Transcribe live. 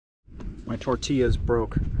My tortillas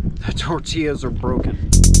broke. The tortillas are broken.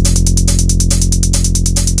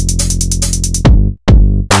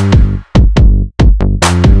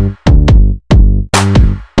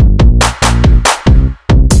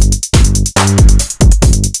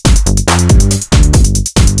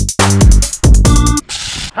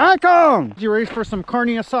 Taco! You ready for some carne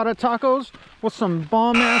asada tacos with some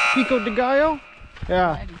bomb ass pico de gallo?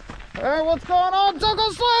 Yeah. Hey, what's going on,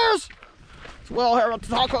 TacoSlayers? It's Will here with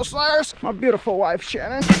the TacoSlayers. My beautiful wife,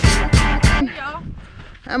 Shannon. Yeah.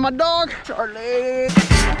 And my dog, Charlie.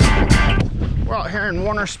 We're out here in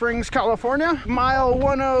Warner Springs, California. Mile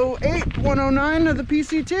 108, 109 of the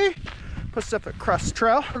PCT, Pacific Crest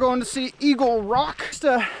Trail. We're going to see Eagle Rock. Just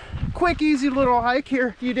a quick, easy little hike here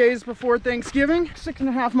a few days before Thanksgiving.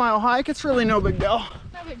 6.5 mile hike. It's really no big deal.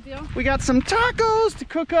 No big deal. We got some tacos to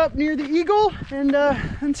cook up near the Eagle, and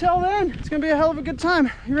until then, it's gonna be a hell of a good time.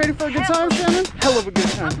 You ready for a good time, Shannon? Hell of a good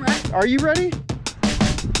time. I'm ready. Are you ready?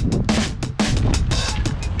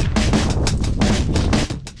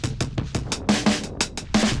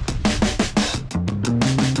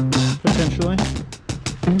 Potentially.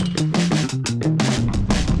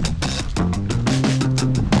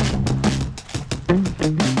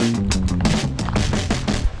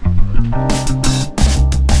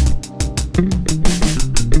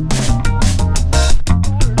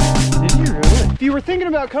 If you were thinking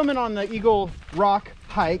about coming on the Eagle Rock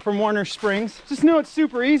hike from Warner Springs, just know it's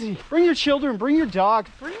super easy. Bring your children, bring your dog.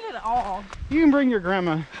 Bring it all. You can bring your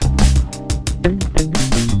grandma.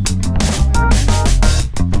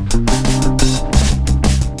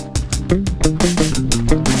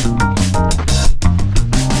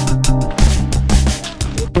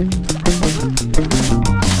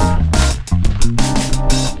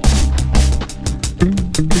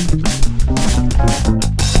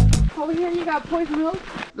 Over here you got poison oak.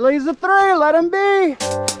 Lays a 3, let him be.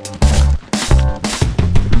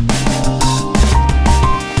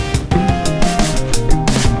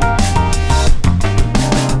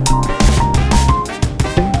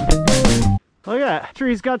 Look at that.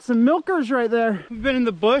 Tree's got some milkers right there. We've been in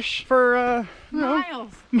the bush for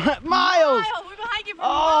Miles. miles. Miles. We've been hiking for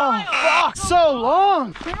miles. Fuck, so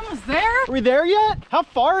long. We're almost there. Are we there yet? How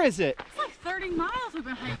far is it? It's like 30 miles we've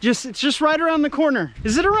been hiking. It's just right around the corner.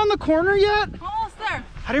 Is it around the corner yet? Almost there.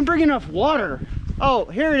 I didn't bring enough water. Oh,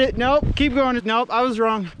 here it is. Nope, keep going. Nope, I was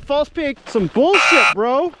wrong. False peak. Some bullshit,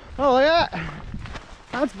 bro. Oh, look at that.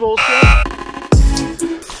 That's bullshit.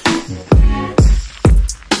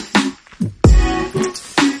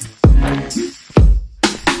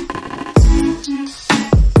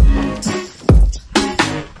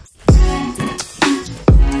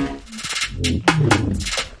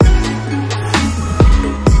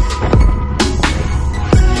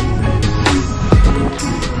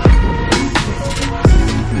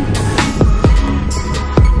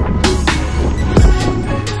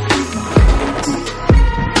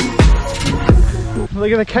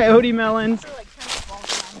 Look at the coyote melons. They're like tennis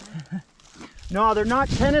balls down No, they're not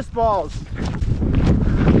tennis balls. there.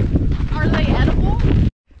 Are they edible?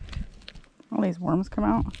 All these worms come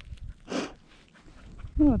out.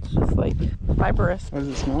 Oh, it's just like fibrous. What does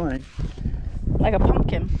it smell like? Like a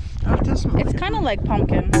pumpkin. Oh, it does smell It's like kind of like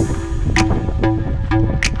pumpkin.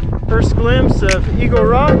 First glimpse of Eagle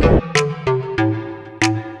Rock.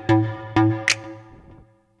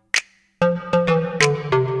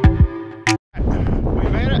 We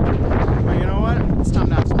made it. Well, you know what? It's time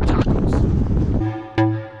to have some tacos.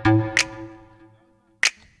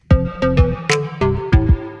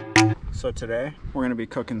 So today, we're gonna be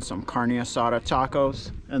cooking some carne asada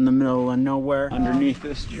tacos in the middle of nowhere underneath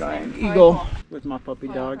this giant eagle with my puppy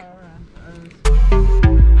dog.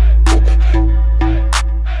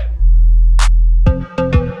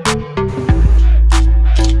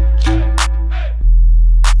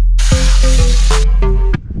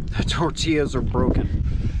 The tortillas are broken.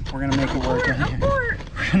 We're gonna make it work anyway.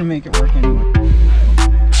 We're gonna make it work anyway.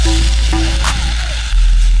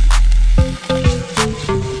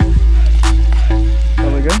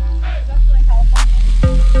 Probably good? Definitely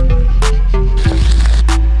California.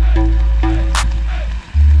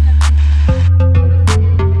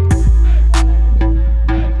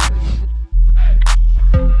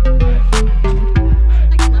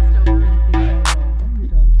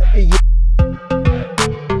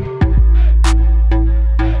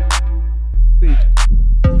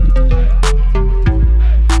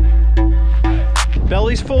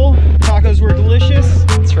 Belly's full, tacos were delicious.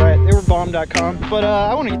 That's right, they were bomb.com. But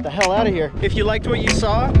I want to get the hell out of here. If you liked what you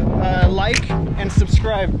saw, like and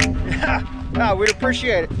subscribe. Yeah, we'd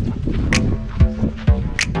appreciate it.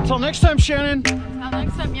 Until next time, Shannon. Until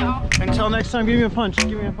next time, y'all. Until next time, give me a punch.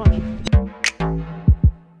 Give me a punch.